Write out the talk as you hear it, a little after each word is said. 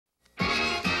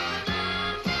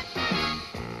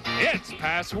It's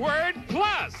Password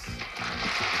Plus.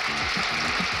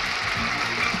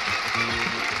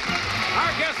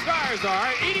 Our guest stars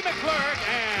are Edie McClurg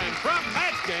and from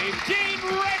Match Game,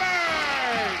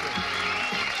 Rayburn.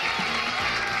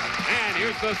 And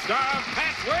here's the star of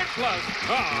Password Plus,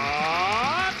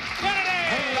 Kennedy.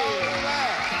 Hello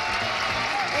there.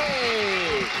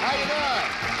 Hey, how you doing?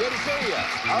 Good to see you.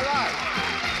 All right.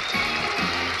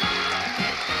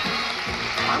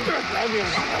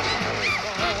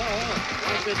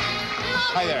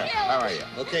 Hi there. How are you?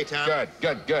 Okay, Tom.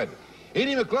 Good.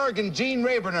 Edie McClurg and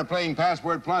Rayburn are playing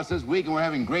Password Plus this week, and we're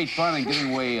having great fun and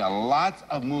giving away lots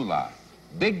of moolah.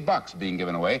 Big bucks being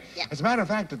given away. Yeah. As a matter of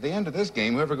fact, at the end of this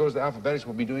game, whoever goes to alphabetics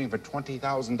will be doing for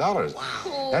 $20,000.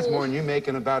 Wow. That's more than you make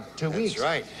in about 2 weeks. That's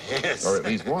right. Yes. Or at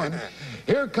least one.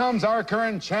 Here comes our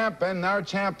current champ, and our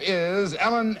champ is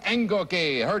Ellen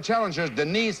Engoke. Her challenger is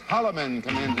Denise Holloman.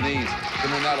 Come in, Denise.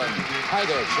 Come in, Ellen. Hi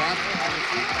there, champ.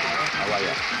 How are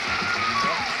you?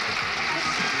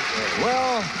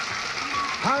 Well,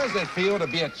 how does it feel to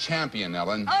be a champion,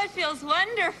 Ellen? Oh, it feels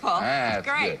wonderful. That's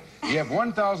great. Good. You have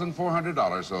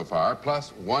 $1,400 so far,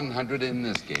 plus $100 in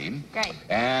this game. Great.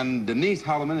 And Denise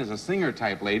Holloman is a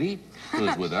singer-type lady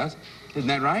who's with us. Isn't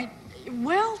that right?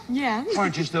 Well, yes.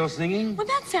 Aren't you still singing? Well,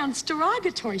 that sounds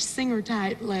derogatory,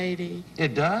 singer-type lady.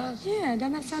 It does? Yeah,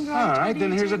 doesn't that sound All derogatory? right, then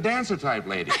to you, here's a too? dancer-type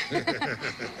lady.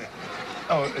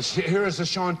 Oh, here is a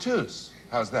chanteuse.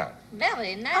 How's that?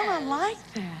 Very nice. Oh, I like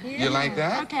that. Yeah. You like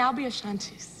that? Okay, I'll be a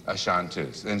chanteuse. A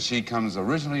chanteuse. And she comes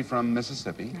originally from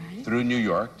Mississippi, Right. through New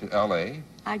York to L.A.,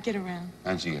 I get around.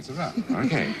 and she gets around.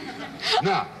 Okay.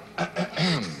 Now,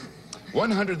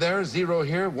 100 there, 0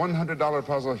 here, $100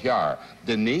 puzzle here.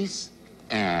 Denise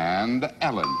and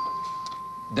Ellen.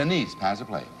 Denise, pass or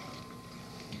play?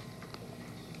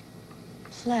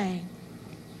 Play.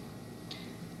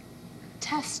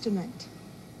 Testament.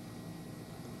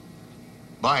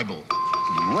 Bible.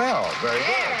 Well, very good.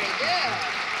 Very good.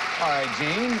 All right,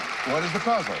 Jean, what is the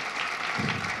puzzle?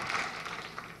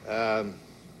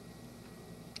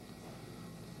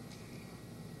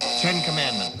 Ten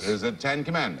Commandments. Is it 10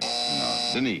 Commandments?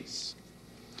 No, Denise.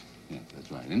 Yeah,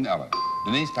 that's right, and Ellen.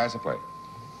 Denise, pass or play?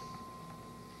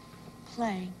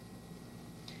 Play.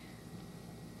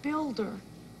 Builder.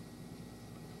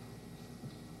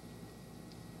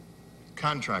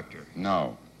 Contractor.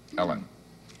 No. Ellen.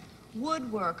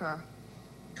 Woodworker.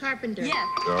 Carpenter. Yes.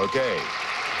 Okay.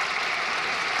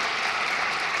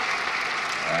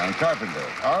 And carpenter.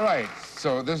 All right.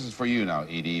 So this is for you now,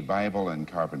 Edie. Bible and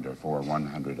carpenter for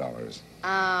 $100.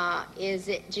 Is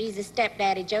it Jesus'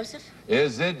 stepdaddy, Joseph?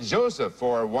 Is it Joseph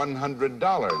for $100?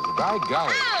 By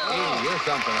golly. Oh. Edie, you're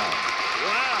something else.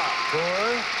 Wow.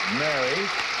 Poor, married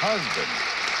husband.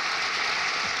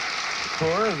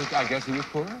 Poor? I guess he was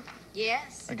poor?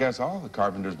 Yes. I guess all the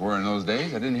carpenters were in those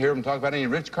days. I didn't hear him talk about any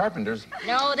rich carpenters.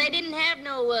 No, they didn't have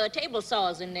no table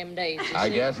saws in them days. you I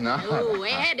see. guess not. No,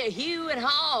 they had to hew and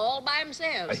haul all by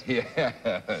themselves. Yes.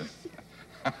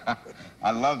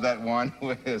 I love that one.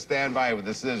 Stand by with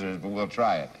the scissors, but we'll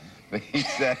try it. But he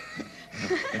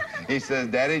says,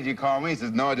 Daddy, did you call me? He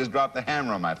says, no, I just dropped the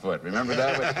hammer on my foot. Remember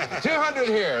that? But 200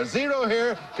 here, 0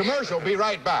 here. Commercial, be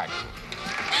right back.